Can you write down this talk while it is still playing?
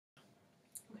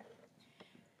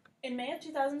In May of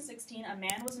 2016, a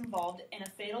man was involved in a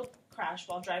fatal crash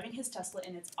while driving his Tesla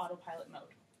in its autopilot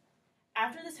mode.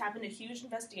 After this happened, a huge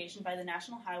investigation by the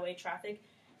National Highway Traffic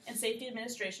and Safety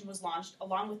Administration was launched,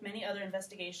 along with many other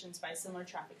investigations by similar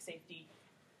traffic safety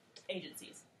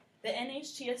agencies. The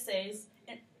NHTSA's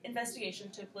investigation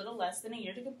took little less than a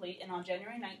year to complete, and on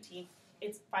January 19th,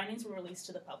 its findings were released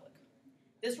to the public.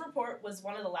 This report was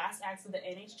one of the last acts of the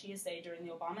NHTSA during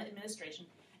the Obama administration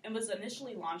and was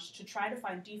initially launched to try to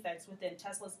find defects within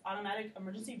Tesla's automatic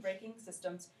emergency braking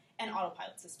systems and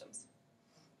autopilot systems.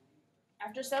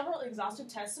 After several exhaustive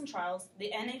tests and trials,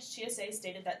 the NHTSA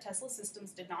stated that Tesla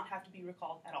systems did not have to be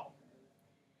recalled at all.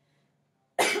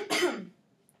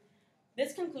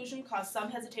 This conclusion caused some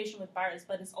hesitation with buyers,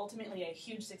 but is ultimately a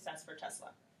huge success for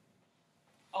Tesla.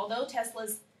 Although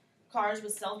Tesla's cars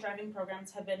with self-driving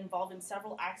programs have been involved in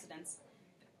several accidents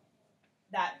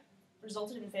that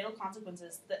resulted in fatal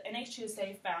consequences, the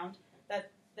NHTSA found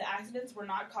that the accidents were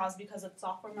not caused because of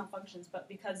software malfunctions, but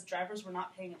because drivers were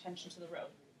not paying attention to the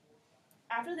road.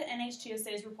 After the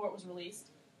NHTSA's report was released,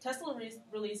 Tesla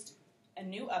released a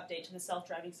new update to the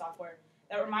self-driving software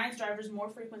that reminds drivers more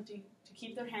frequently to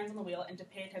keep their hands on the wheel and to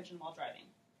pay attention while driving.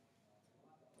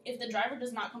 If the driver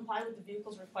does not comply with the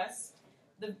vehicle's requests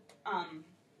to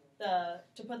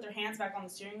put their hands back on the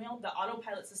steering wheel, the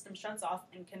autopilot system shuts off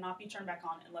and cannot be turned back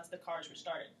on unless the car is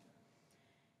restarted.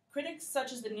 Critics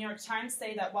such as the New York Times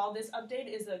say that while this update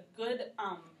is a good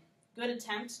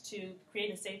attempt to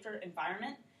create a safer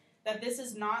environment, that this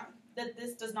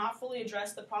does not fully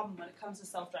address the problem when it comes to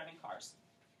self-driving cars.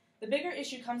 The bigger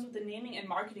issue comes with the naming and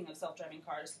marketing of self-driving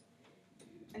cars.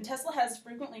 And Tesla has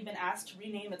frequently been asked to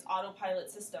rename its autopilot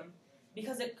system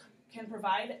because it can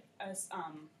provide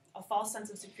a false sense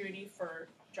of security for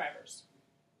drivers.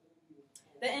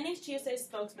 The NHTSA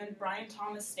spokesman, Brian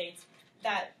Thomas, states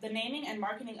that the naming and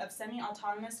marketing of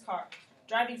semi-autonomous car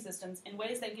driving systems in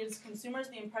ways that gives consumers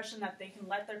the impression that they can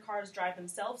let their cars drive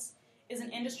themselves is an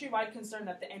industry-wide concern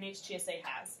that the NHTSA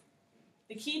has.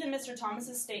 The key to Mr.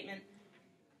 Thomas's statement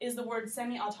is the word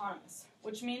semi-autonomous,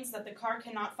 which means that the car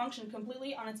cannot function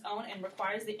completely on its own and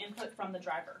requires the input from the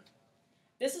driver.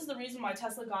 This is the reason why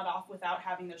Tesla got off without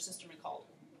having their system recalled.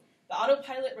 The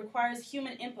autopilot requires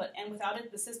human input, and without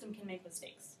it, the system can make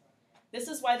mistakes. This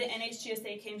is why the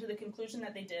NHTSA came to the conclusion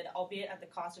that they did, albeit at the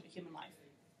cost of a human life.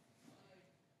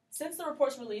 Since the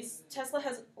report's release, Tesla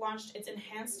has launched its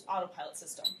enhanced autopilot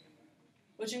system,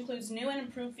 which includes new and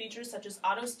improved features such as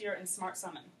auto steer and smart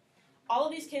summon. All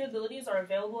of these capabilities are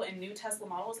available in new Tesla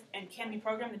models and can be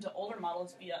programmed into older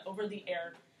models via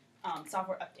over-the-air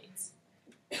software updates.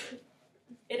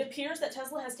 It appears that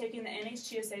Tesla has taken the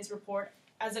NHTSA's report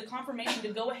as a confirmation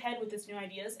to go ahead with its new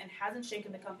ideas and hasn't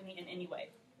shaken the company in any way.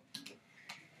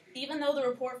 Even though the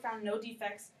report found no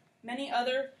defects, many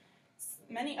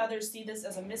others see this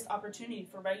as a missed opportunity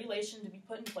for regulation to be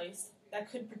put in place that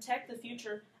could protect the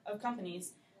future of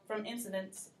companies from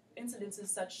incidences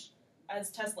such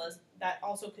as Tesla's that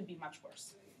also could be much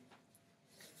worse.